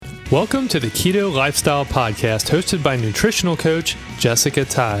Welcome to the Keto Lifestyle Podcast, hosted by nutritional coach Jessica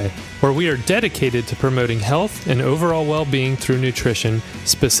Tai, where we are dedicated to promoting health and overall well-being through nutrition,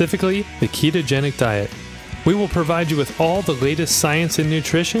 specifically the ketogenic diet. We will provide you with all the latest science in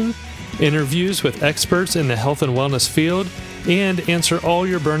nutrition, interviews with experts in the health and wellness field, and answer all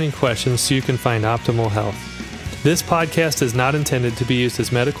your burning questions so you can find optimal health. This podcast is not intended to be used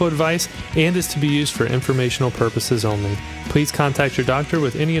as medical advice and is to be used for informational purposes only. Please contact your doctor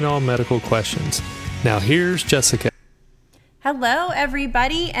with any and all medical questions. Now here's Jessica. Hello,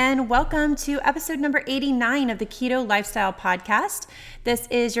 everybody, and welcome to episode number 89 of the Keto Lifestyle Podcast. This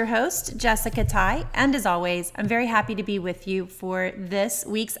is your host, Jessica Tai, and as always, I'm very happy to be with you for this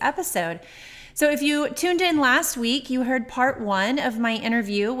week's episode. So if you tuned in last week, you heard part one of my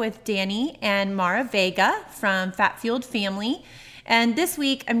interview with Danny and Mara Vega from Fat Fueled Family. And this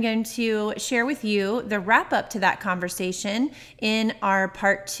week, I'm going to share with you the wrap up to that conversation in our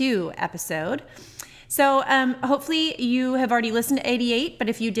part two episode. So hopefully you have already listened to 88, but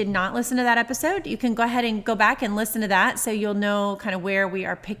if you did not listen to that episode, you can go ahead and go back and listen to that so you'll know kind of where we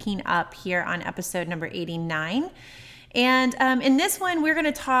are picking up here on episode number 89. And in this one, we're going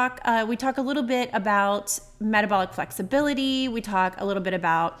to talk, we talk a little bit about metabolic flexibility. We talk a little bit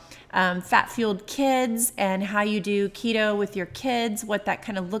about fat-fueled kids and how you do keto with your kids, what that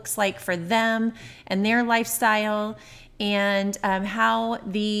kind of looks like for them and their lifestyle, and how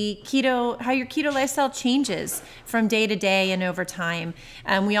your keto lifestyle changes from day to day and over time.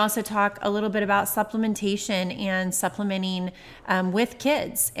 We also talk a little bit about supplementation and supplementing with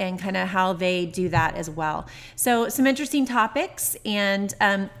kids and kind of how they do that as well. So some interesting topics, and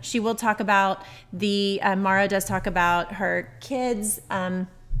she will talk about Mara does talk about her kids and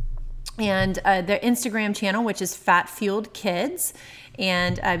their Instagram channel, which is Fat Fueled Kids.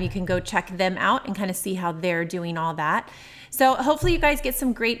 And you can go check them out and kind of see how they're doing all that. So hopefully you guys get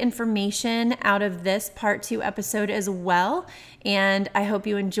some great information out of this part two episode as well. And I hope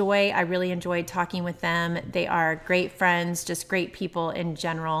you enjoy. I really enjoyed talking with them. They are great friends, just great people in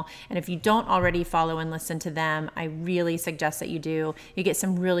general. And if you don't already follow and listen to them, I really suggest that you do. You get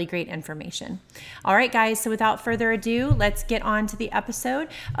some really great information. All right, guys. So without further ado, let's get on to the episode.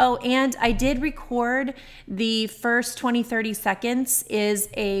 Oh, and I did record the first 20-30 seconds is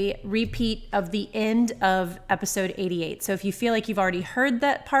a repeat of the end of episode 88. So if you feel like you've already heard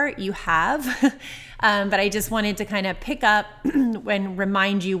that part, you have. But I just wanted to kind of pick up and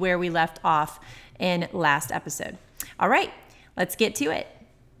remind you where we left off in last episode. All right, let's get to it.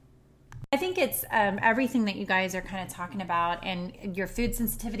 I think it's everything that you guys are kind of talking about and your food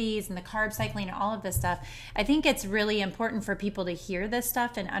sensitivities and the carb cycling and all of this stuff. I think it's really important for people to hear this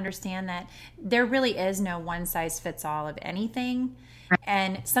stuff and understand that there really is no one size fits all of anything.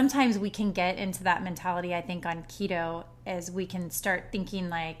 And sometimes we can get into that mentality, I think, on keto, as we can start thinking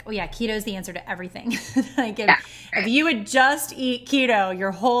like, oh yeah, keto is the answer to everything. Like if you would just eat keto,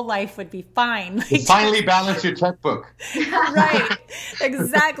 your whole life would be fine. Like, you finally balance your checkbook. Right,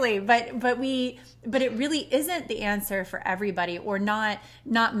 exactly. But it really isn't the answer for everybody, or not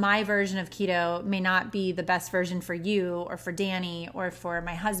my version of keto may not be the best version for you or for Danny or for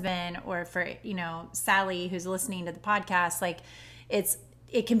my husband or for, Sally who's listening to the podcast. Like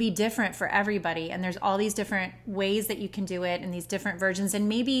it can be different for everybody, and there's all these different ways that you can do it and these different versions. And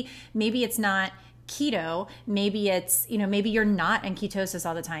maybe it's not keto, maybe it's, maybe you're not in ketosis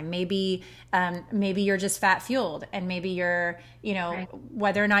all the time. Maybe you're just fat fueled, and maybe you're, right,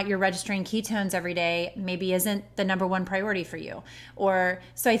 whether or not you're registering ketones every day, maybe isn't the number one priority for you.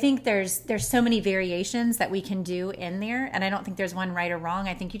 So I think there's so many variations that we can do in there. And I don't think there's one right or wrong.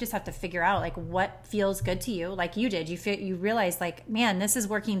 I think you just have to figure out like what feels good to you. Like you did, you realize like, man, this is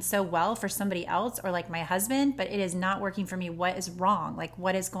working so well for somebody else, or like my husband, but it is not working for me. What is wrong? Like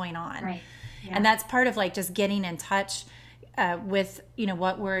what is going on? Right. Yeah. And that's part of like just getting in touch with,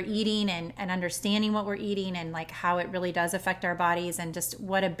 what we're eating and understanding what we're eating and like how it really does affect our bodies and just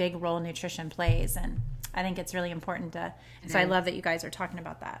what a big role nutrition plays. And I think it's really important so I love that you guys are talking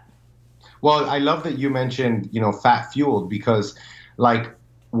about that. Well, I love that you mentioned, fat fueled, because like,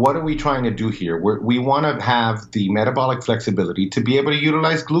 what are we trying to do here? We want to have the metabolic flexibility to be able to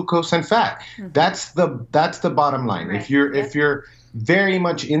utilize glucose and fat. Mm-hmm. That's the bottom line. Right. If you're very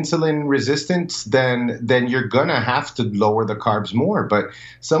much insulin resistant, then you're gonna have to lower the carbs more. But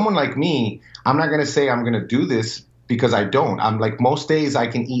someone like me, I'm not gonna say I'm gonna do this because I don't. I'm like, most days I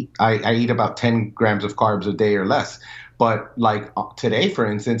can eat, I eat about 10 grams of carbs a day or less. But like today, for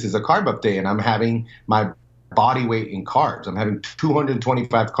instance, is a carb up day, and I'm having my body weight in carbs. I'm having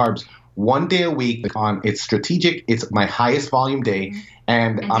 225 carbs one day a week. It's strategic. It's my highest volume day.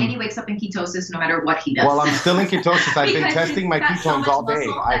 And Danny wakes up in ketosis no matter what he does. Well, I'm still in ketosis. I've been testing my ketones all day.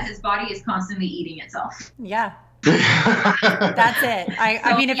 That his body is constantly eating itself. Yeah. That's it.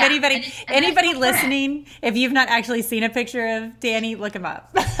 I mean, if anybody listening, if you've not actually seen a picture of Danny, look him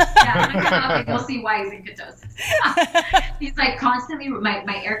up. Yeah, look him up and you'll see why he's in ketosis. He's like constantly,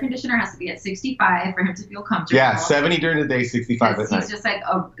 my air conditioner has to be at 65 for him to feel comfortable. Yeah, 70 during the day, 65 at night. He's just like,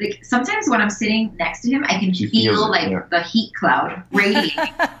 sometimes when I'm sitting next to him, I can feel the heat cloud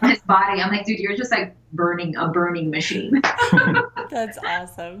radiating from his body. I'm like, dude, you're just like a burning machine. That's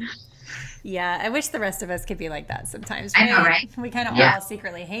awesome. Yeah, I wish the rest of us could be like that sometimes. Right? I know, right? We kind of all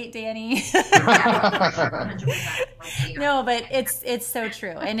secretly hate Danny. No, but it's so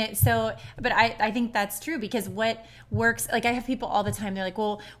true. And but I think that's true, because what works, like I have people all the time, they're like,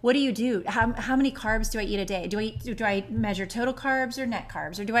 well, what do you do? How many carbs do I eat a day? Do I measure total carbs or net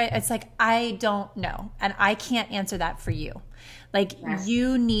carbs? Or it's like, I don't know. And I can't answer that for you. Like,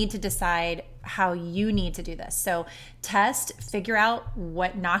 you need to decide how you need to do this. So test, figure out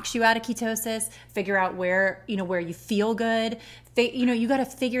what knocks you out of ketosis, figure out where you feel good. You got to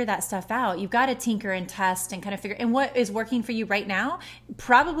figure that stuff out. You've got to tinker and test and kind of figure, and what is working for you right now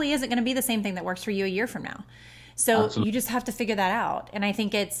probably isn't going to be the same thing that works for you a year from now. So Absolutely. You just have to figure that out. And I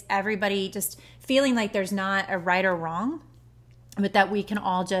think it's everybody just feeling like there's not a right or wrong, but that we can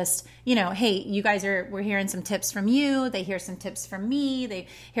all just, hey, you guys we're hearing some tips from you. They hear some tips from me. They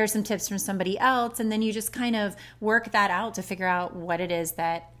hear some tips from somebody else. And then you just kind of work that out to figure out what it is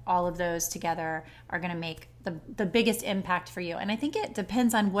that all of those together are going to make the biggest impact for you. And I think it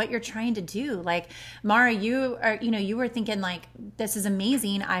depends on what you're trying to do. Like, Mara, you were thinking like, this is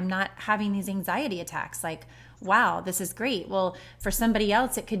amazing. I'm not having these anxiety attacks. Like, wow, this is great. Well, for somebody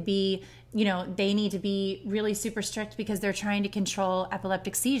else, it could be, they need to be really super strict because they're trying to control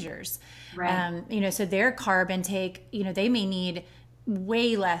epileptic seizures. Right. So their carb intake, they may need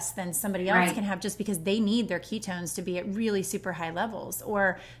way less than somebody else can have, just because they need their ketones to be at really super high levels,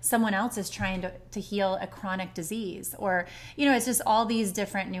 or someone else is trying to heal a chronic disease, or, it's just all these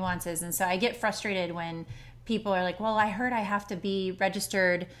different nuances. And so I get frustrated when people are like, well, I heard I have to be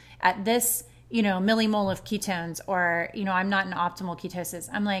registered at this millimole of ketones, or, I'm not in optimal ketosis.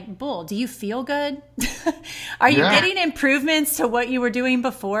 I'm like, bull, do you feel good? Are you getting improvements to what you were doing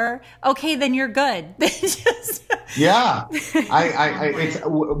before? Okay, then you're good. Yeah.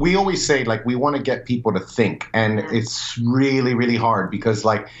 We always say, like, we want to get people to think, and it's really, really hard because,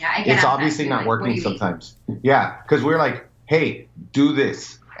 like, it's obviously not working sometimes. Yeah. Because we're like, hey, do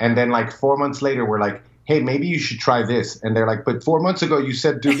this. And then like 4 months later, we're like, hey, maybe you should try this. And they're like, but 4 months ago you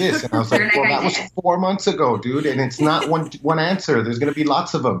said do this. And I was like, well, that was 4 months ago, dude. And it's not one answer. There's going to be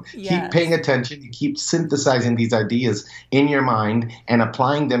lots of them. Yes. Keep paying attention. You keep synthesizing these ideas in your mind and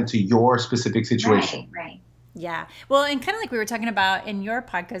applying them to your specific situation. Right. Yeah. Well, and kind of like we were talking about in your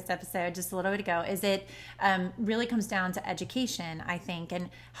podcast episode just a little bit ago, is it really comes down to education, I think, and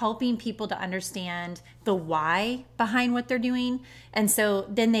helping people to understand the why behind what they're doing. And so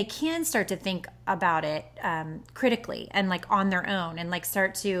then they can start to think about it critically and like on their own, and like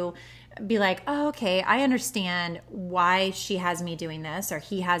start to be like, oh, okay, I understand why she has me doing this or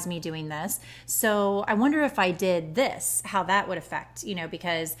he has me doing this. So I wonder if I did this, how that would affect,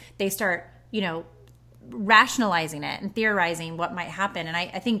 because they start, rationalizing it and theorizing what might happen. And I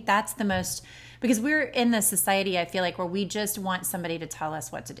think that's the most, because we're in this society, I feel like, where we just want somebody to tell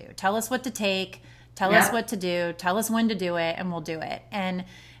us what to do, tell us what to take, tell us what to do, tell us when to do it, and we'll do it. And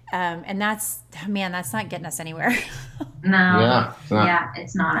that's not getting us anywhere. No. Yeah,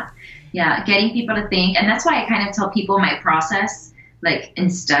 it's not. Yeah. Getting people to think. And that's why I kind of tell people my process, like,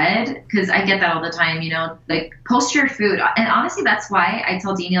 instead, because I get that all the time, like, post your food. And honestly, that's why I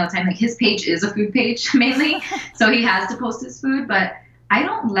tell Danny all the time, like, his page is a food page mainly, so he has to post his food. But I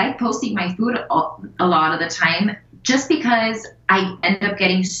don't like posting my food a lot of the time, just because I end up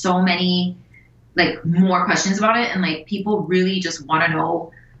getting so many, like, more questions about it. And, like, people really just want to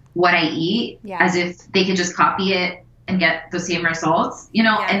know what I eat, as if they could just copy it and get the same results,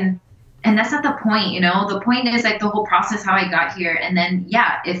 And that's not the point, The point is, like, the whole process, how I got here. And then,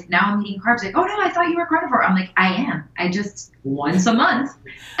 if now I'm eating carbs, like, oh, no, I thought you were carnivore. I'm like, I am. I just, once a month,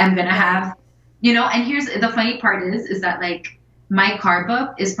 I'm going to have, and here's the funny part is that, like, my carb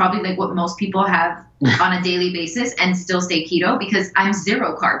up is probably, like, what most people have on a daily basis and still stay keto, because I'm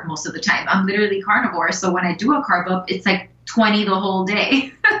zero carb most of the time. I'm literally carnivore. So when I do a carb up, it's like 20 the whole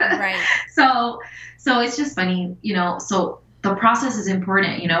day. Right. So it's just funny, so the process is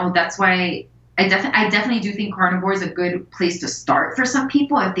important, that's why I definitely do think carnivore is a good place to start for some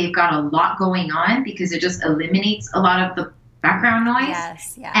people if they've got a lot going on, because it just eliminates a lot of background noise.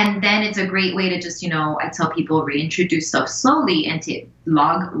 Yes, yeah. And then it's a great way to just, I tell people reintroduce stuff slowly and to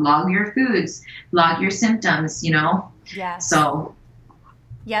log your foods, log your symptoms, Yes. So.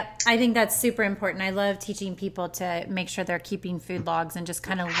 Yep. I think that's super important. I love teaching people to make sure they're keeping food logs and just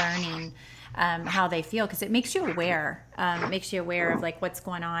kind of learning how they feel, because it makes you aware. It makes you aware of like what's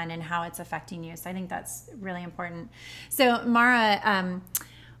going on and how it's affecting you. So I think that's really important. So Mara,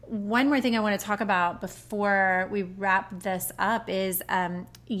 one more thing I want to talk about before we wrap this up is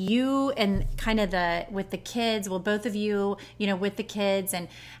you and kind of with the kids. Well, both of you, with the kids, and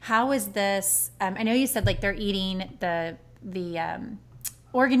how is this? I know you said like they're eating the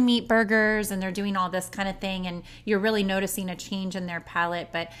organ meat burgers and they're doing all this kind of thing, and you're really noticing a change in their palate.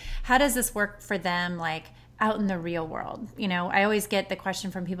 But how does this work for them, like out in the real world? I always get the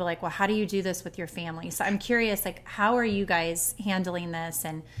question from people like, well, how do you do this with your family? So I'm curious, like, how are you guys handling this,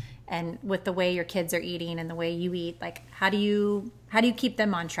 and with the way your kids are eating and the way you eat, like how do you keep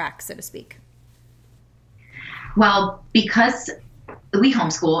them on track, so to speak? Well, because we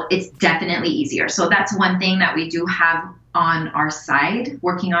homeschool, it's definitely easier. So that's one thing that we do have on our side,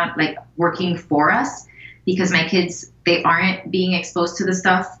 working for us, because my kids, they aren't being exposed to the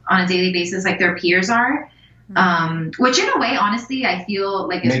stuff on a daily basis like their peers are. Which in a way, honestly, I feel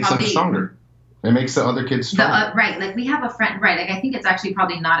like it's makes probably them stronger. It makes the other kids stronger. Right. Like we have a friend, right. Like I think it's actually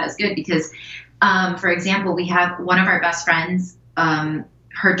probably not as good because, for example, we have one of our best friends,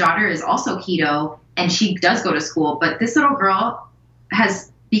 her daughter is also keto and she does go to school, but this little girl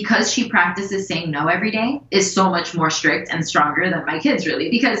because she practices saying no every day, is so much more strict and stronger than my kids, really,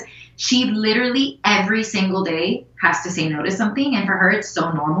 because she literally every single day has to say no to something. And for her, it's so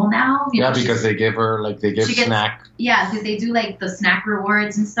normal now. Because they give her snack. Yeah, because they do like the snack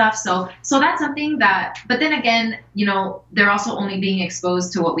rewards and stuff. So that's something that, but then again, they're also only being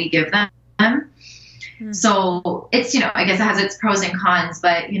exposed to what we give them. Mm-hmm. So it's, I guess it has its pros and cons,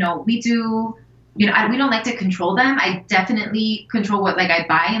 but, we do, we don't like to control them. I definitely control what I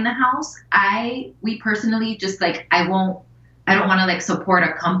buy in the house. We personally just I don't want to support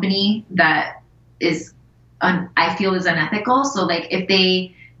a company that is, I feel is unethical. So if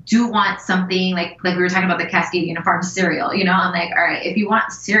they do want something like we were talking about the Cascadian Farm cereal, I'm like, all right, if you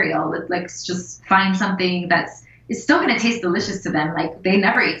want cereal, let's just find something it's still going to taste delicious to them. They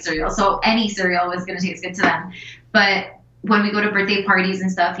never eat cereal. So any cereal was going to taste good to them. But when we go to birthday parties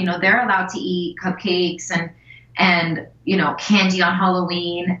and stuff, they're allowed to eat cupcakes and candy on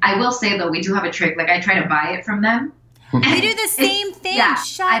Halloween. I will say though, we do have a trick. I try to buy it from them. We do the same thing. Yeah,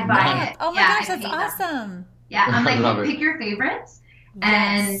 Shut I buy up. it. Oh my gosh, that's awesome. Yeah, I'm I pick your favorites,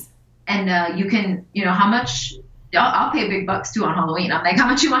 Yes. and you can, how much. I'll pay big bucks too on Halloween. I'm like, how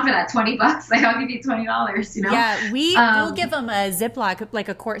much you want for that? $20? I'll give you $20. Yeah, we'll give them a Ziploc,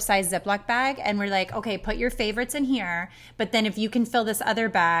 a quart-sized Ziploc bag, and we're like, okay, put your favorites in here. But then if you can fill this other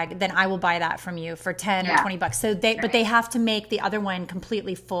bag, then I will buy that from you for $10 or $20. So but they have to make the other one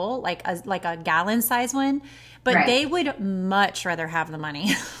completely full, like a gallon size one. But they would much rather have the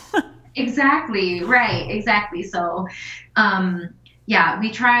money. Exactly. Right. Exactly. So,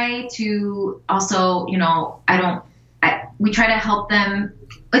 we try to also, we try to help them.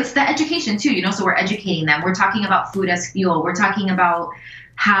 It's the education too, so we're educating them. We're talking about food as fuel. We're talking about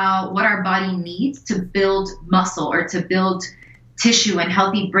what our body needs to build muscle or to build tissue and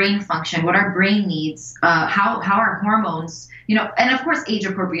healthy brain function, what our brain needs, how our hormones, and of course age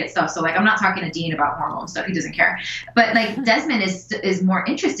appropriate stuff. So I'm not talking to Dean about hormone stuff. He doesn't care. But Desmond is more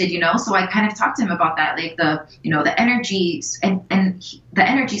interested, so I kind of talked to him about that, the energy and the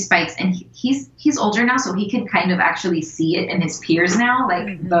energy spikes, and he's older now, so he can kind of actually see it in his peers now,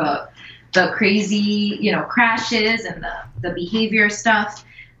 the crazy, crashes and the behavior stuff.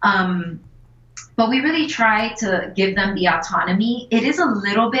 But we really try to give them the autonomy. It is a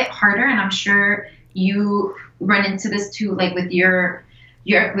little bit harder, and I'm sure you run into this too, with your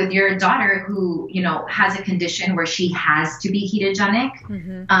daughter who, has a condition where she has to be ketogenic,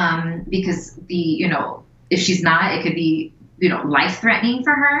 because if she's not, it could be, life-threatening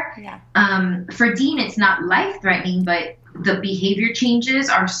for her. Yeah. For Dean, it's not life-threatening, but the behavior changes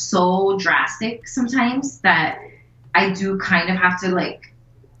are so drastic sometimes that I do kind of have to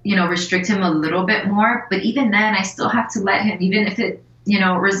restrict him a little bit more. But even then, I still have to let him, even if it,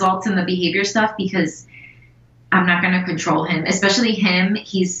 results in the behavior stuff, because I'm not going to control him, especially him.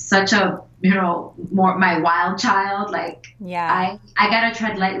 He's such a, more my wild child. I got to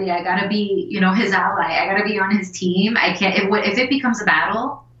tread lightly. I got to be, his ally. I got to be on his team. I can't, if it becomes a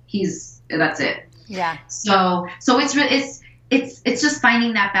battle, that's it. Yeah. So it's just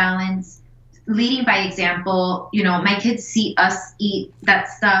finding that balance. Leading by example, my kids see us eat that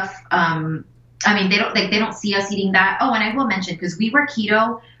stuff. I mean, they don't see us eating that. Oh, and I will mention, because we were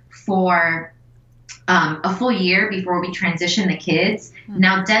keto for a full year before we transitioned the kids.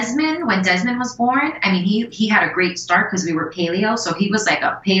 Now, when Desmond was born, I mean, he had a great start because we were paleo. So he was like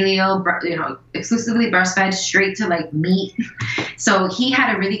a paleo, exclusively breastfed, straight to like meat. So he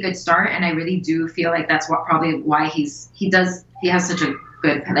had a really good start. And I really do feel like that's why he has such a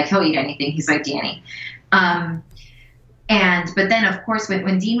good, like, he'll eat anything. He's like Danny. But then of course,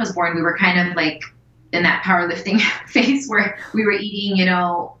 when Dean was born, we were kind of like in that powerlifting phase where we were eating,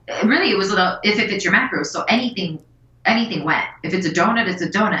 really it was if it fits your macros. So anything went. If it's a donut, it's a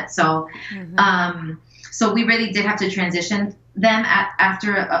donut. So, so we really did have to transition them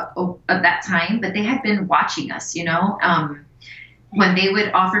after that time, but they had been watching us, when they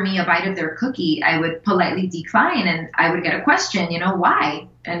would offer me a bite of their cookie, I would politely decline and I would get a question, why?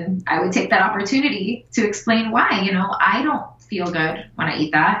 And I would take that opportunity to explain why, I don't feel good when I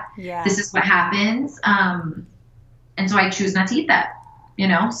eat that. Yeah. This is what happens. And so I choose not to eat that,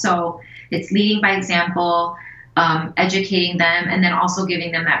 so it's leading by example, educating them, and then also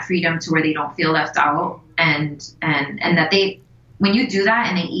giving them that freedom to where they don't feel left out. And that when you do that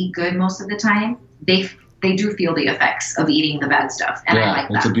and they eat good most of the time, they do feel the effects of eating the bad stuff. And I like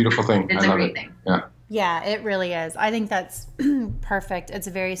that. It's a beautiful thing. It's a great thing. Yeah. Yeah, it really is. I think that's perfect. It's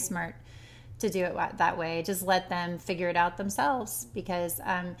very smart to do it that way. Just let them figure it out themselves, because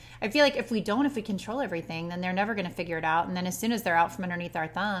I feel like if we control everything, then they're never going to figure it out. And then as soon as they're out from underneath our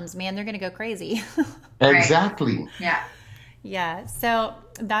thumbs, man, they're going to go crazy. Exactly. Yeah. Yeah. So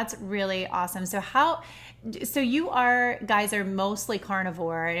that's really awesome. So you guys are mostly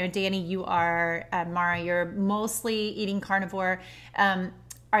carnivore. Danny, you are, Mara, you're mostly eating carnivore.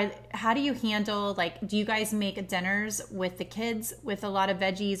 How do you handle, do you guys make dinners with the kids with a lot of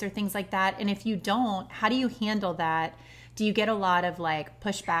veggies or things like that? And if you don't, how do you handle that? Do you get a lot of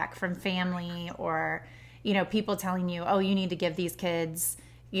pushback from family or, people telling you, oh, you need to give these kids,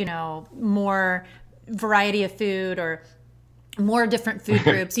 more variety of food or more different food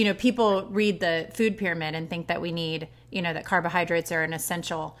groups? People read the food pyramid and think that we need, that carbohydrates are an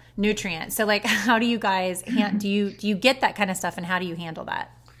essential nutrient. So how do you guys, do you get that kind of stuff, and how do you handle that?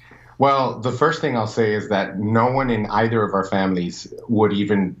 Well, the first thing I'll say is that no one in either of our families would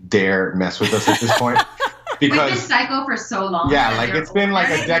even dare mess with us at this point. Because we've been psycho for so long. Yeah, it's been like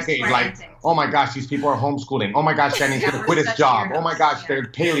a decade. Oh my gosh, these people are homeschooling. Oh my gosh, Danny's going to quit his job. Oh my gosh, they're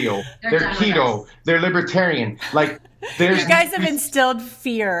paleo. They're keto. They're libertarian. You guys have instilled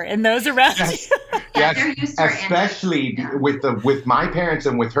fear in those around you. Yes, they're used to especially with my parents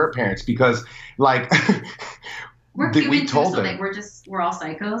and with her parents, because we're Cuban too, so we're all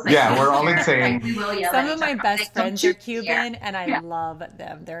psychos. We're all insane. We will yell Some of my best friends are Cuban, and I love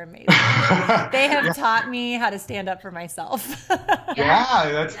them. They're amazing. They have taught me how to stand up for myself.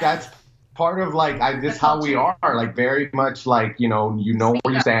 That's part of this how we are, very much where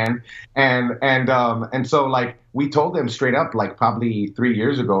you stand, and so we told them straight up, probably 3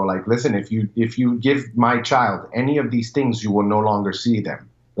 years ago, listen, if you give my child any of these things, you will no longer see them.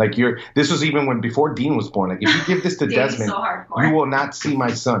 This was even before Dean was born. If you give this to Desmond, you will not see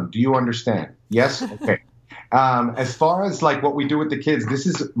my son. Do you understand? Yes? Okay. As far as what we do with the kids, this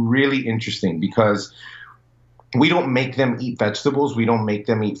is really interesting because we don't make them eat vegetables. We don't make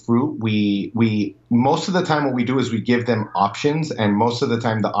them eat fruit. We most of the time what we do is we give them options, and most of the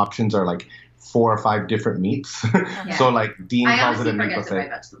time the options are 4 or 5 different meats. Yeah. So Dean calls it a meat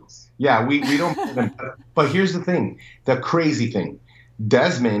buffet. Yeah, we don't put them. But here's the thing, the crazy thing.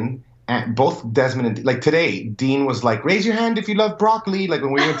 Both Desmond and today, Dean was raise your hand if you love broccoli.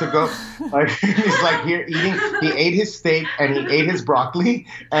 When we went to go, he's here eating. He ate his steak and he ate his broccoli.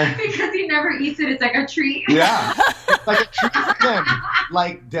 And because he never eats it, it's like a treat. Yeah, it's like a treat for him.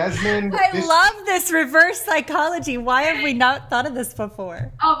 Desmond. I love this reverse psychology. Why have we not thought of this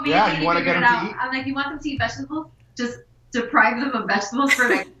before? Oh, man, you want to get them to eat? I'm you want them to eat vegetables? Just deprive them of vegetables for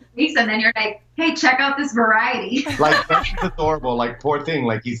weeks, and then you're hey, check out this variety. That's adorable. Poor thing.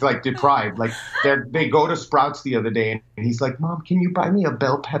 He's deprived. They go to Sprouts the other day, and he's Mom, can you buy me a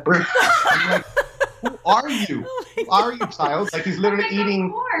bell pepper? I'm who are you? Who are you, child? He's literally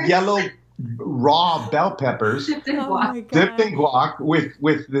eating yellow raw bell peppers dipped in guac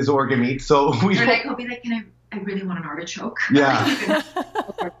with this organ meat. So he'll be I really want an artichoke. Yeah.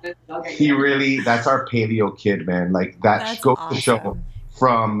 That's our paleo kid, man. That goes to show.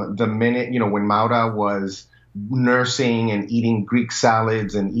 From the minute, when Maura was nursing and eating Greek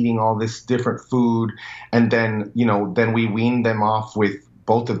salads and eating all this different food, and then, then we weaned them off with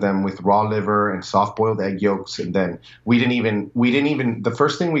both of them with raw liver and soft boiled egg yolks. And then we didn't even, the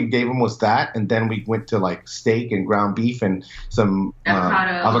first thing we gave them was that. And then we went to like steak and ground beef and some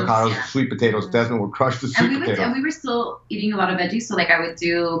avocados, sweet potatoes. Desmond would crush the sweet potatoes. And we were still eating a lot of veggies. So like I would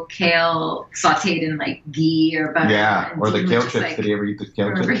do kale sauteed in like ghee or butter. Yeah. Or the kale chips. Like, did he ever eat the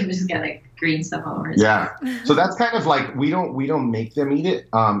kale chips? He would just get like green stuff all over his face. So that's kind of like, we don't make them eat it.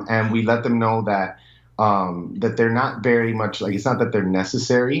 And we let them know that they're not very much like, it's not that they're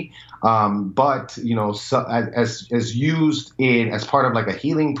necessary, but so as used as part of like a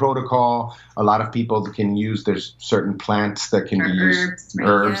healing protocol, a lot of people can use, there's certain plants that can be used,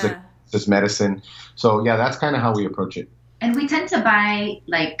 herbs that as medicine. So yeah, that's kind of how we approach it. And we tend to buy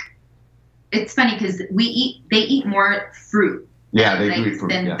like, it's funny because they eat more fruit. Yeah, they do eat fruit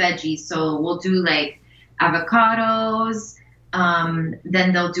than veggies. So we'll do like avocados.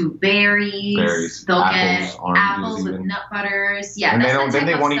 Then they'll do berries. They'll get apples with nut butters. Yeah, and then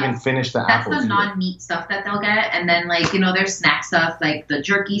they won't even finish the apples. That's the non-meat stuff that they'll get. And then like their snack stuff like the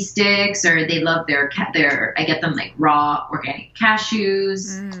jerky sticks, or they love their I get them like raw organic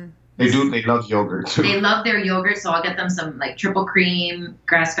cashews. They love yogurt too. They love their yogurt, so I'll get them some like triple cream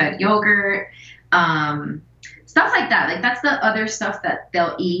grass-fed yogurt, stuff like that. Like that's the other stuff that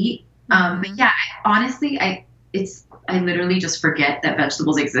they'll eat. But yeah, honestly, I literally just forget that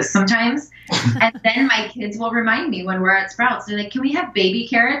vegetables exist sometimes. And then my kids will remind me when we're at Sprouts. They're like, can we have baby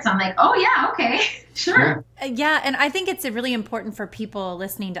carrots? I'm like, oh yeah, okay, sure. Yeah, and I think it's really important for people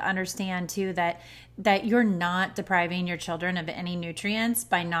listening to understand too that you're not depriving your children of any nutrients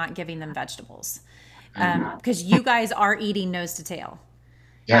by not giving them vegetables. Because you guys are eating nose to tail.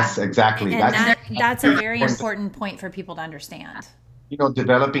 Yes, exactly. And that's a very important point for people to understand.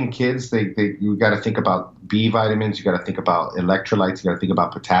 Developing kids, you got to think about B vitamins, you got to think about electrolytes, you got to think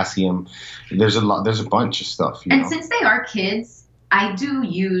about potassium. There's a bunch of stuff. And since they are kids, I do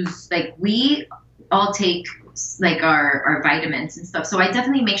use we all take our vitamins and stuff. So I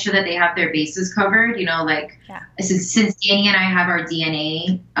definitely make sure that they have their bases covered. Since Danny and I have our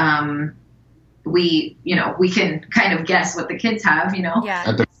DNA, we can kind of guess what the kids have.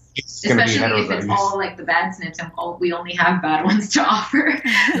 Yeah. Especially if it's all like the bad SNPs and we only have bad ones to offer.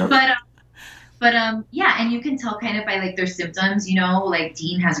 Yep. But yeah, and you can tell kind of by like their symptoms, like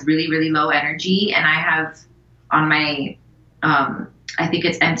Dean has really, really low energy, and I have on my, I think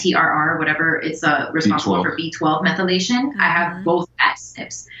it's MTRR, whatever, it's responsible B12. For B12 methylation. Mm-hmm. I have both bad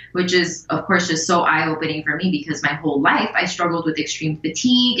SNPs, which is of course just so eye-opening for me because my whole life I struggled with extreme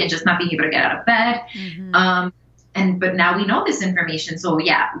fatigue and just not being able to get out of bed. Mm-hmm. But now we know this information. So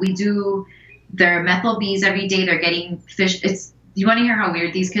yeah, we do their methyl Bs every day. They're getting fish. You want to hear how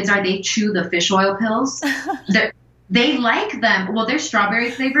weird these kids are? They chew the fish oil pills. They like them. Well, they're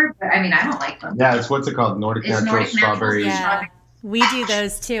strawberry flavored, but I mean, I don't like them. Yeah, it's what's it called? Nordic Naturals strawberry. Yeah. We do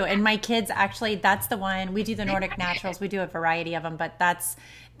those too. And my kids actually, that's the one. We do the Nordic Naturals. We do a variety of them, but that's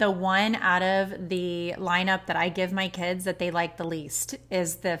the one out of the lineup that I give my kids that they like the least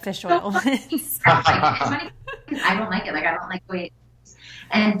is the fish oil ones. I don't like it. I don't like the way it is.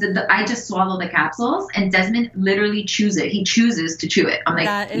 And I just swallow the capsules, and Desmond literally chews it. He chooses to chew it. I'm like,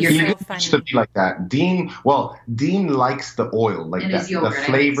 that is so funny. To be like that. Dean likes the oil, like that, yogurt, the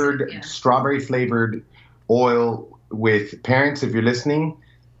flavored, strawberry flavored oil with parents, if you're listening.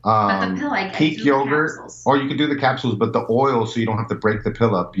 But the pill, peak yogurt, or you could do the capsules, but the oil, so you don't have to break the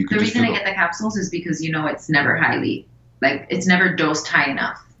pill up. The reason I get the capsules is because it's never it's never dosed high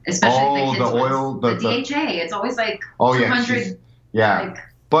enough. Especially the oil, the DHA. It's always like 200. Yeah.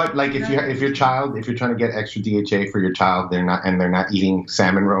 But if you're trying to get extra DHA for your child, they're not eating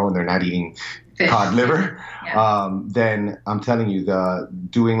salmon roe and they're not eating fish. Cod liver. Yeah. Then I'm telling you,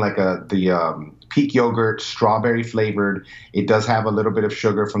 doing the peak yogurt, strawberry flavored. It does have a little bit of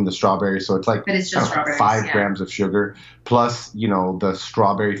sugar from the strawberry, so it's like 5 grams of sugar plus the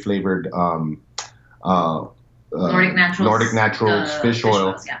strawberry flavored Nordic Naturals fish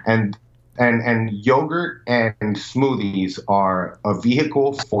oil, and yogurt and smoothies are a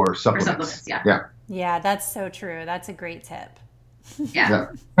vehicle for supplements. Yeah, that's so true. That's a great tip. Yeah,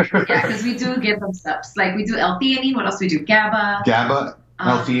 because we do give them stuff. Like we do L-theanine. What else do we do? GABA,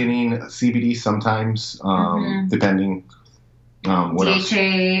 L-theanine, CBD sometimes, depending. What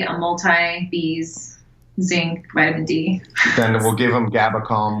DHA, a multi-Bs. Zinc, vitamin D. Then we'll give them GABA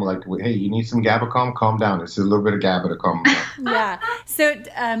Calm. Like, hey, you need some GABA Calm? Calm down. It's a little bit of GABA to calm down. Yeah. So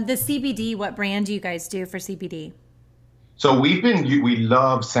the CBD, what brand do you guys do for CBD? So we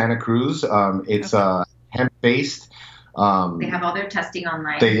love Santa Cruz. It's hemp based. They have all their testing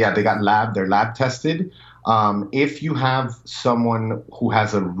online. They're lab tested. If you have someone who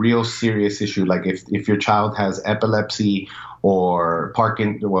has a real serious issue, like if your child has epilepsy or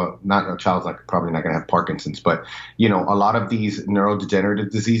Parkinson's, well, not a child's like probably not going to have Parkinson's, but a lot of these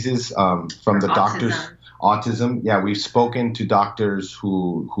neurodegenerative diseases from the doctors. Autism. Yeah, we've spoken to doctors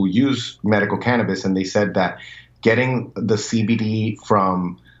who use medical cannabis, and they said that getting the CBD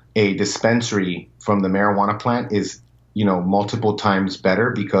from a dispensary from the marijuana plant is, multiple times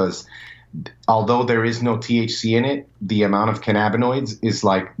better, because although there is no THC in it, the amount of cannabinoids is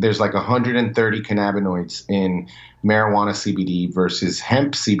there's 130 cannabinoids in marijuana CBD versus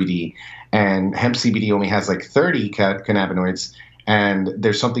hemp CBD, and hemp CBD only has 30 cannabinoids. And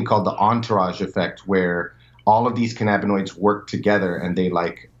there's something called the entourage effect, where all of these cannabinoids work together and they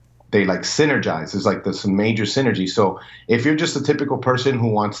synergize. There's some major synergy. So if you're just a typical person who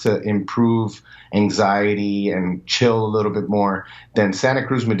wants to improve anxiety and chill a little bit more, then Santa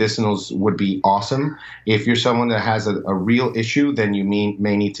Cruz Medicinals would be awesome. If you're someone that has a real issue, then you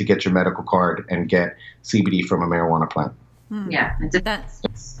may need to get your medical card and get CBD from a marijuana plant. Yeah,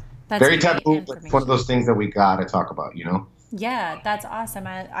 that's very taboo. It's one of those things that we gotta talk about, Yeah, that's awesome.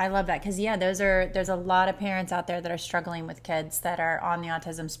 I love that, because there's a lot of parents out there that are struggling with kids that are on the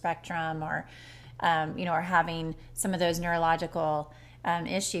autism spectrum, or are having some of those neurological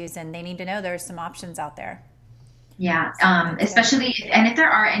issues, and they need to know there's some options out there. Yeah, especially and if there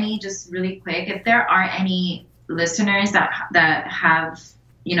are any, just really quick, if there are any listeners that have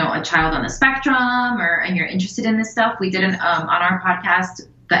a child on the spectrum, and you're interested in this stuff, we did on our podcast.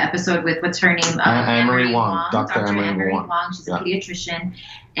 The episode with, what's her name? Anne-Marie Wong. Dr. Anne-Marie Wong. She's a pediatrician,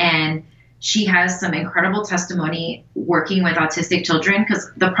 and she has some incredible testimony working with autistic children, because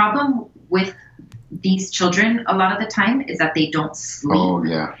the problem with these children a lot of the time is that they don't sleep. Oh,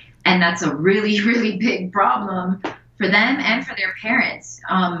 yeah. And that's a really, really big problem for them and for their parents.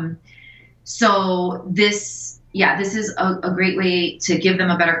 So this is a great way to give them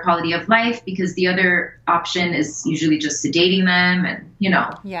a better quality of life, because the other option is usually just sedating them, and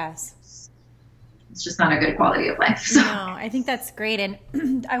yes, it's just not a good quality of life. So. No, I think that's great.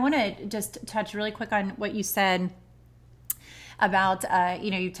 And I want to just touch really quick on what you said about,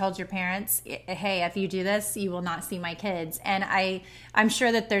 you told your parents, hey, if you do this, you will not see my kids. And I'm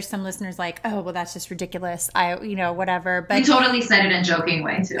sure that there's some listeners like, oh, well, that's just ridiculous. Whatever. But we totally said it in a joking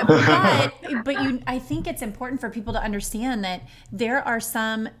way too. But I think it's important for people to understand that there are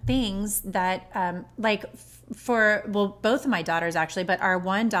some things that, both of my daughters actually, but our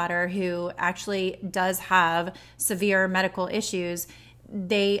one daughter who actually does have severe medical issues,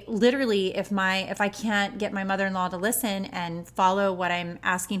 they literally, if I can't get my mother-in-law to listen and follow what I'm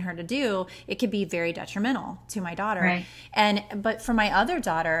asking her to do, it could be very detrimental to my daughter. Right. But for my other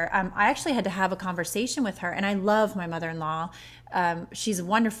daughter, I actually had to have a conversation with her, and I love my mother-in-law. She's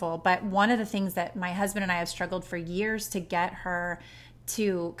wonderful. But one of the things that my husband and I have struggled for years to get her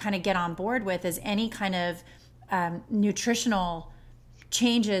to kind of get on board with is any kind of nutritional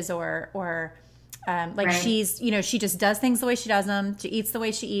changes or Right. she's, she just does things the way she does them. She eats the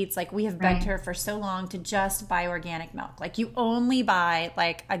way she eats. We have begged her for so long to just buy organic milk. You only buy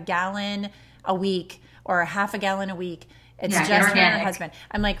a gallon a week or a half a gallon a week. It's just her and her husband.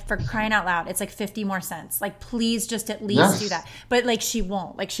 I'm for crying out loud, it's 50 more cents. Please just at least do that. But she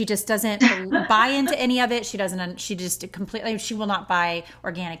won't. She just doesn't buy into any of it. She just completely, she will not buy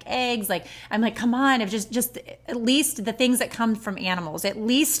organic eggs. I'm come on, if just at least the things that come from animals, at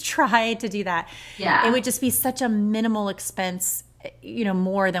least try to do that. Yeah. It would just be such a minimal expense,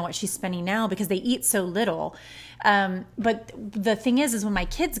 more than what she's spending now, because they eat so little. But the thing is when my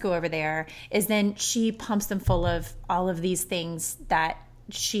kids go over there, is then she pumps them full of all of these things that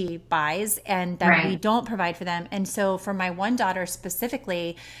she buys and that we don't provide for them. And so for my one daughter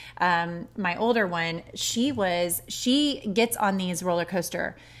specifically, my older one, she gets on these roller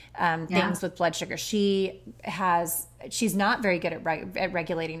coaster things with blood sugar. She's not very good at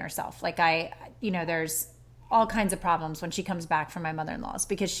regulating herself. There's all kinds of problems when she comes back from my mother-in-law's,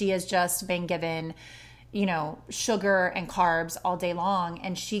 because she has just been given sugar and carbs all day long,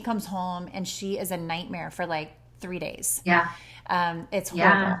 and she comes home and she is a nightmare for 3 days. It's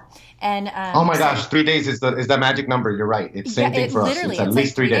horrible. And oh my gosh, 3 days is the magic number. You're right. It's same thing for us. It's at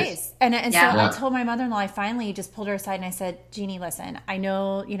least 3 days. And so I told my mother-in-law, I finally just pulled her aside and I said, Jeannie, listen, I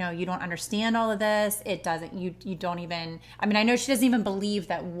know, you don't understand all of this. It doesn't, you don't even, I know she doesn't even believe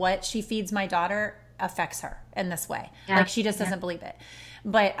that what she feeds my daughter affects her in this way. She just doesn't believe it.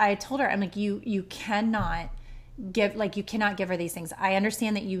 But I told her, I'm you cannot give her these things. I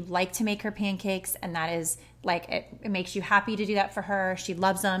understand that you like to make her pancakes, and that is it makes you happy to do that for her. She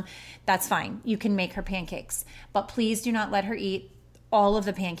loves them. That's fine. You can make her pancakes, but please do not let her eat all of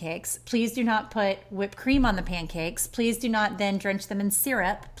the pancakes. Please do not put whipped cream on the pancakes. Please do not then drench them in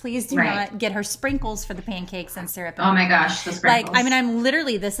syrup. Please do not get her sprinkles for the pancakes and syrup. Oh my gosh, the sprinkles. Like, I mean, I'm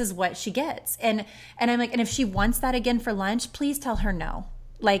literally, this is what she gets. And I'm like, and if she wants that again for lunch, please tell her no.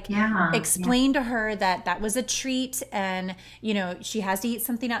 Like, explain to her that was a treat, and, you know, she has to eat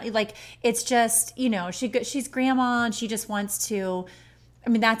something else. Like, it's just, you know, she's grandma, and she just wants to, I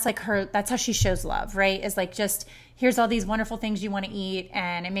mean, that's like that's how she shows love, right? Is like, just, here's all these wonderful things you want to eat,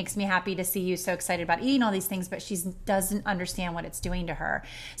 and it makes me happy to see you so excited about eating all these things, but she doesn't understand what it's doing to her.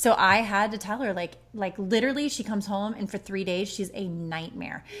 So I had to tell her, like literally, she comes home, and for 3 days, she's a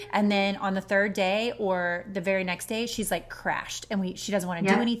nightmare. And then on the third day or the very next day, she's like crashed, and she doesn't want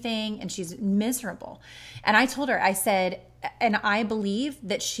to do anything, and she's miserable. And I told her, I said, and I believe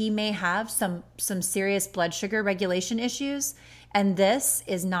that she may have some serious blood sugar regulation issues, and this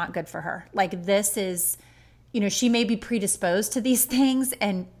is not good for her. Like, this is, you know, she may be predisposed to these things,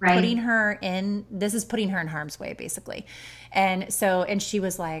 and putting her in harm's way, basically. And so, and she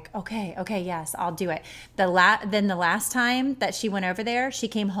was like, okay, yes, I'll do it. Then the last time that she went over there, she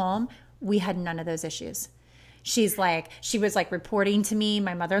came home, we had none of those issues. She was like reporting to me.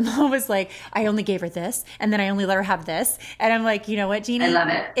 My mother-in-law was like, I only gave her this, and then I only let her have this. And I'm like, you know what, Jeannie? I love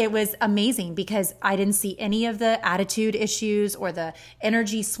it. It was amazing, because I didn't see any of the attitude issues or the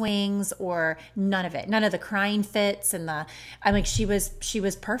energy swings, or none of it. None of the crying fits, and I'm like, she was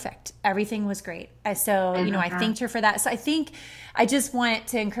perfect. Everything was great. So, you know, I thanked her for that. So I just want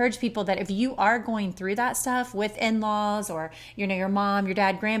to encourage people that if you are going through that stuff with in-laws, or, you know, your mom, your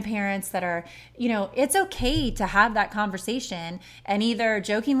dad, grandparents that are, you know, it's okay to have that conversation, and either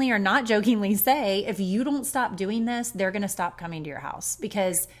jokingly or not jokingly say, if you don't stop doing this, they're going to stop coming to your house,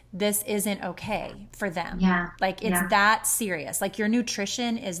 because this isn't okay for them. Yeah. Like, it's that serious. Like, your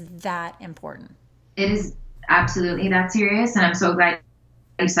nutrition is that important. It is absolutely that serious. And I'm so glad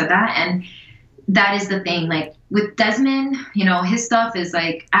you said that. And that is the thing, like with Desmond, you know, his stuff is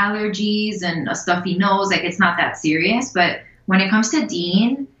like allergies and stuff he knows, like it's not that serious. But when it comes to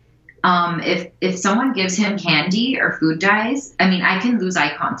Dean, if someone gives him candy or food dyes, I mean, I can lose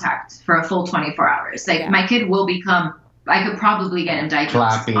eye contact for a full 24 hours. Like my kid will become, I could probably get him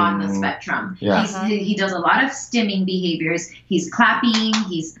diagnosed on the spectrum. Yeah. He does a lot of stimming behaviors. He's clapping.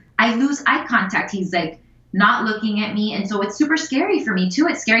 I lose eye contact. He's like not looking at me. And so it's super scary for me too.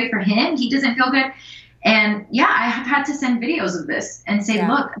 It's scary for him. He doesn't feel good. And I have had to send videos of this and say,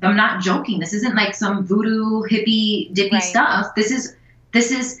 look, I'm not joking. This isn't like some voodoo hippie dippy stuff. This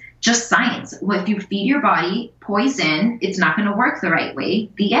is just science. If you feed your body poison, it's not going to work the right way.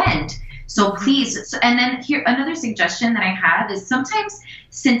 The end. So please. And then here, another suggestion that I have is sometimes,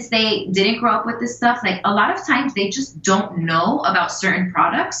 since they didn't grow up with this stuff, like a lot of times they just don't know about certain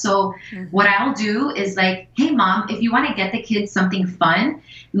products. So what I'll do is like, hey mom, if you want to get the kids something fun,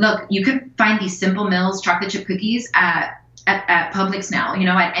 look, you can find these Simple Mills chocolate chip cookies at Publix now, you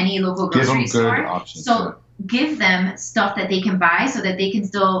know, at any local grocery store. Options, so give them stuff that they can buy so that they can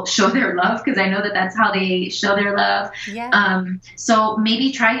still show their love, because I know that that's how they show their love. Yeah. So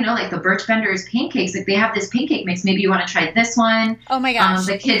maybe try, you know, like the Birch Benders pancakes. Like they have this pancake mix. Maybe you want to try this one. Oh my gosh.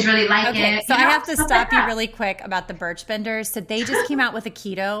 The kids really like it. So I have to stop you really quick about the Birch Benders. So they just came out with a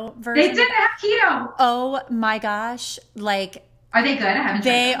keto version. They didn't have keto. Oh my gosh. Like, are they good? I haven't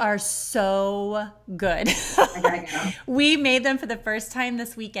tried them. They are so good. I gotta get them. We made them for the first time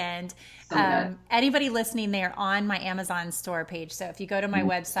this weekend. Anybody listening, they're on my Amazon store page. So if you go to my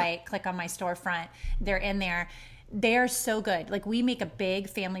website, click on my storefront, they're in there. They are so good. Like we make a big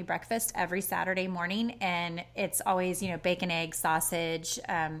family breakfast every Saturday morning, and it's always, you know, bacon, egg, sausage,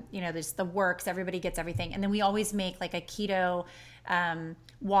 you know, there's the works, everybody gets everything. And then we always make like a keto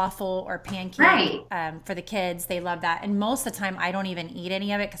waffle or pancake for the kids. They love that. And most of the time I don't even eat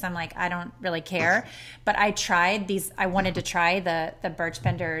any of it because I'm like, I don't really care. But I wanted to try the Birch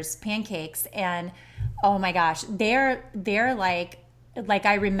Benders pancakes, and oh my gosh, they're like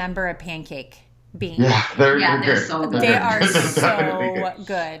I remember a pancake being. Yeah, they're so good. They are so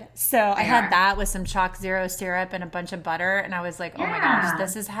good. So I had that with some Chalk Zero syrup and a bunch of butter, and I was like, oh my gosh,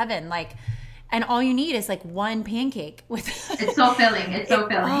 this is heaven. Like, and all you need is like one pancake with. It's so filling. It's so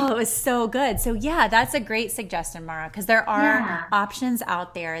filling. Oh, it's so good. So yeah, that's a great suggestion, Mara, because there are options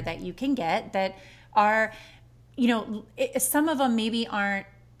out there that you can get that are, you know, some of them maybe aren't.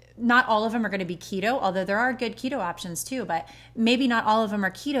 Not all of them are going to be keto, although there are good keto options too. But maybe not all of them are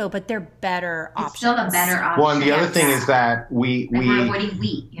keto, but they're better options. It's still a better option. Well, and the other thing is that we're avoiding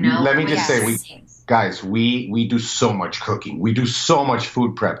wheat. You know, let me just say guys, we do so much cooking. We do so much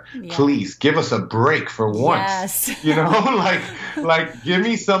food prep. Yeah. Please give us a break for once. Yes. You know, like give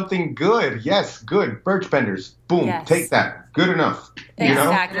me something good. Yes, good. Birch Benders, Boom, Yes. take that. Good enough.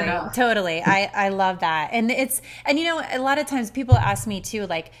 Exactly. You know? Totally. I love that. And you know, a lot of times people ask me too,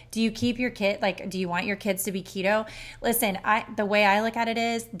 like, do you keep your kid, like, do you want your kids to be keto? Listen, the way I look at it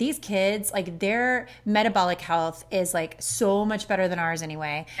is these kids, like their metabolic health is like so much better than ours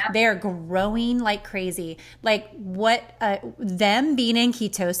anyway. Yep. They are growing like crazy. Like them being in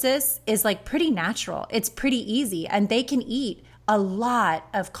ketosis is like pretty natural. It's pretty easy, and they can eat a lot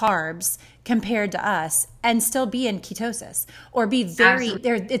of carbs compared to us and still be in ketosis or be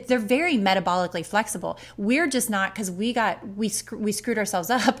they're very metabolically flexible. We're just not, because we screwed ourselves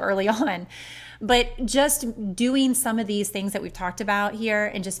up early on. But just doing some of these things that we've talked about here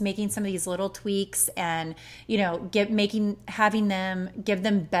and just making some of these little tweaks and, you know, having them give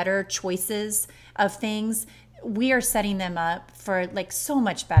them better choices of things, we are setting them up for like so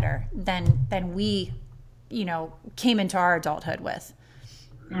much better than we, you know, came into our adulthood with.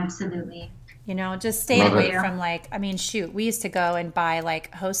 Absolutely. You know, just stay away from like, I mean, shoot, we used to go and buy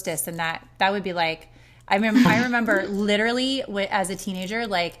like Hostess, and that would be like, I remember literally as a teenager,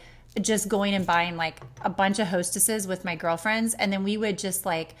 like just going and buying like a bunch of Hostesses with my girlfriends. And then we would just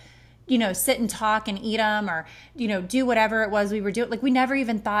like, you know, sit and talk and eat them, or, you know, do whatever it was we were doing. Like we never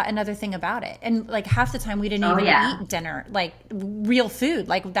even thought another thing about it. And like half the time we didn't even eat dinner, like real food.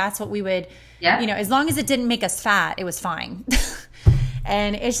 Like that's what we would, you know, as long as it didn't make us fat, it was fine.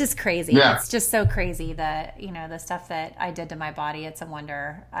 And it's just crazy. Yeah. It's just so crazy that, you know, the stuff that I did to my body, it's a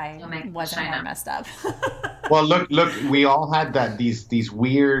wonder I wasn't more messed up. Well, look, we all had these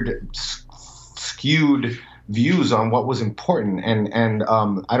weird skewed views on what was important. And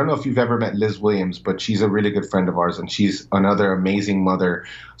I don't know if you've ever met Liz Williams, but she's a really good friend of ours, and she's another amazing mother,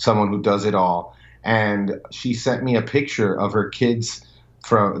 someone who does it all. And she sent me a picture of her kids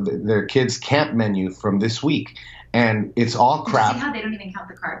from their kids' camp menu from this week. And it's all crap. See how they don't even count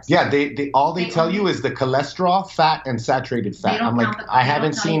the carbs? Yeah, they tell you is the cholesterol, fat, and saturated fat. I'm like, I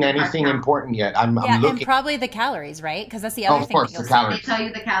haven't seen anything important yet. I'm looking. And probably the calories, right? Because that's the other thing. Of course, the calories. They tell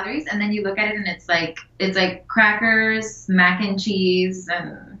you the calories, and then you look at it, and it's like crackers, mac and cheese,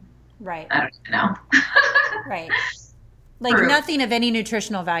 and right. I don't even know. Right. Like nothing of any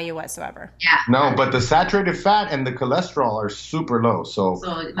nutritional value whatsoever. Yeah. No, but the saturated fat and the cholesterol are super low. So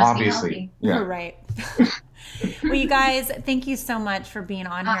it must obviously, be yeah. Right. Well, you guys, thank you so much for being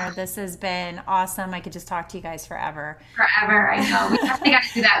on here. This has been awesome. I could just talk to you guys forever. Forever, I know. We got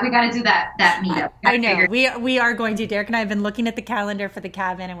to do that. We got to do that meetup. I know. We are going to. Derek and I have been looking at the calendar for the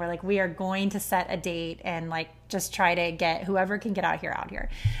cabin, and we're like, we are going to set a date and like just try to get whoever can get out here.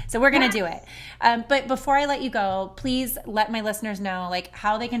 So we're going to do it. But before I let you go, please let my listeners know like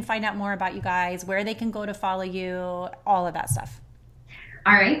how they can find out more about you guys, where they can go to follow you, all of that stuff.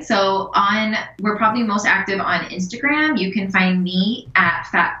 All right. So we're probably most active on Instagram. You can find me at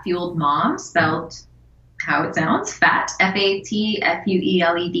Fat Fueled Mom, spelled how it sounds, fat,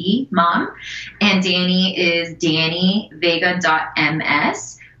 FATFUELED mom. And Danny is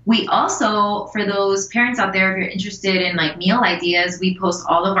DannyVega.ms. We also, for those parents out there, if you're interested in like meal ideas, we post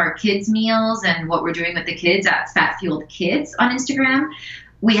all of our kids' meals and what we're doing with the kids at Fat Fueled Kids on Instagram.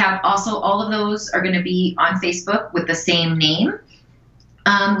 We have also, all of those are going to be on Facebook with the same name.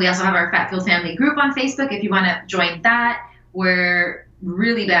 We also have our Fat Fueled Family group on Facebook if you want to join that. We're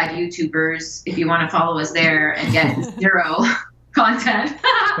really bad YouTubers if you want to follow us there and get zero content.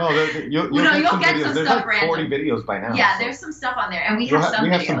 You'll get some stuff like random. 40 videos by now. Yeah, there's some stuff on there, and we have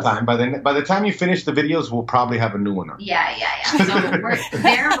some time. By the time you finish the videos, we'll probably have a new one on. Yeah. So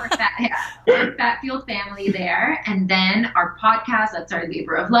we're Fat Fueled Family there, and then our podcast, that's our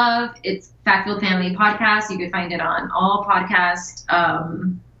labor of love. It's Fat Fueled Family Podcast. You can find it on all podcast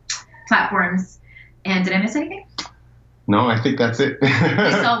platforms. And did I miss anything? No, I think that's it. We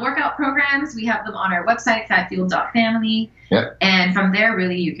sell workout programs. We have them on our website, fatfueled.family. Yep. And from there,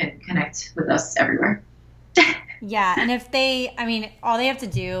 really, you can connect with us everywhere. Yeah. And all they have to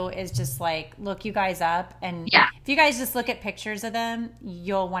do is just like look you guys up. And if you guys just look at pictures of them,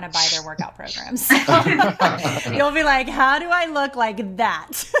 you'll want to buy their workout programs. You'll be like, how do I look like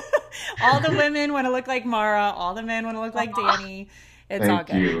that? All the women want to look like Mara. All the men want to look like Danny. It's all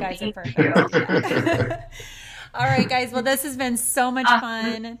good. You guys are perfect. All right, guys. Well, this has been so much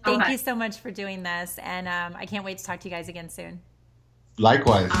fun. Thank you so much for doing this. And I can't wait to talk to you guys again soon.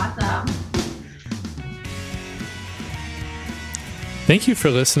 Likewise. Awesome. Thank you for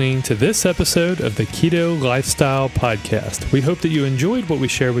listening to this episode of the Keto Lifestyle Podcast. We hope that you enjoyed what we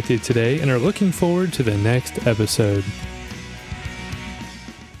shared with you today and are looking forward to the next episode.